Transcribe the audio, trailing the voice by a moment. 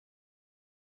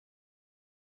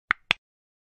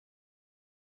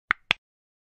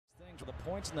The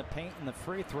points in the paint and the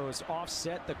free throws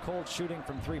offset the cold shooting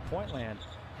from three-point land.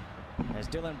 As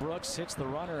Dillon Brooks hits the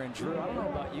runner, and Drew, I don't know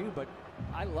about you, but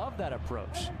I love that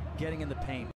approach, getting in the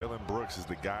paint. Dillon Brooks is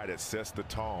the guy that sets the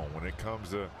tone when it comes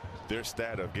to their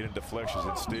stat of getting deflections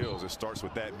and steals. It starts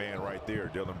with that man right there,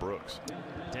 Dillon Brooks.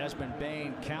 Desmond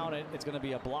Bane, count it. It's going to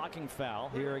be a blocking foul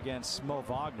here against Mo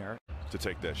Wagner. To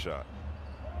take that shot.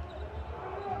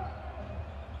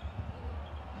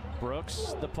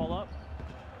 Brooks, the pull-up,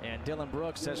 and Dillon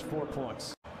Brooks has 4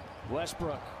 points.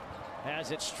 Westbrook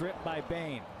has it stripped by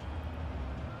Bane.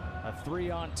 A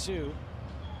 3-on-2.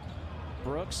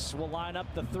 Brooks will line up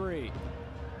the three.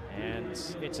 And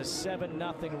it's a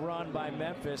 7-0 run by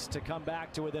Memphis to come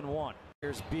back to within 1.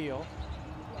 Here's Beal.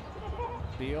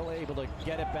 Beal able to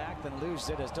get it back, then lose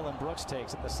it as Dillon Brooks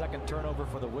takes it. The second turnover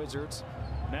for the Wizards.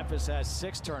 Memphis has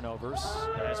 6 turnovers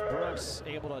as Brooks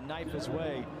able to knife his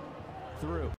way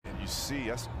through. And you see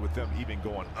that's with them even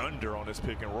going under on this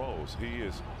pick and rolls. He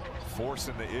is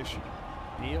forcing the issue.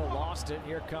 Beal lost it.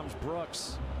 Here comes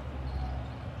Brooks.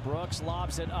 Brooks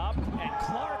lobs it up, and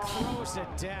Clark throws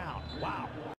it down. Wow.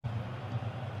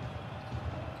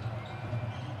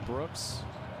 Brooks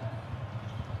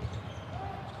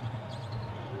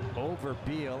over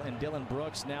Beal, and Dillon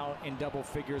Brooks now in double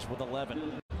figures with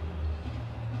 11.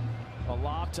 A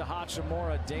lob to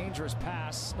Hachimura, dangerous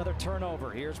pass, another turnover.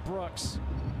 Here's Brooks.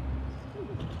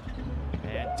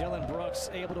 And Dillon Brooks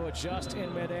able to adjust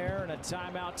in midair, and a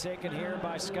timeout taken here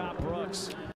by Scott Brooks.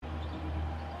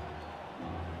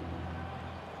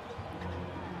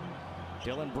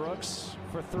 Dillon Brooks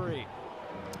for 3.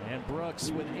 And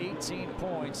Brooks with 18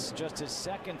 points, just his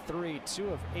second 3, 2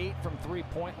 of 8 from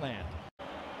three-point land.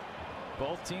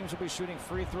 Both teams will be shooting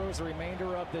free throws the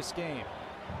remainder of this game.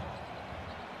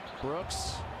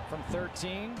 Brooks from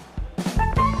 13.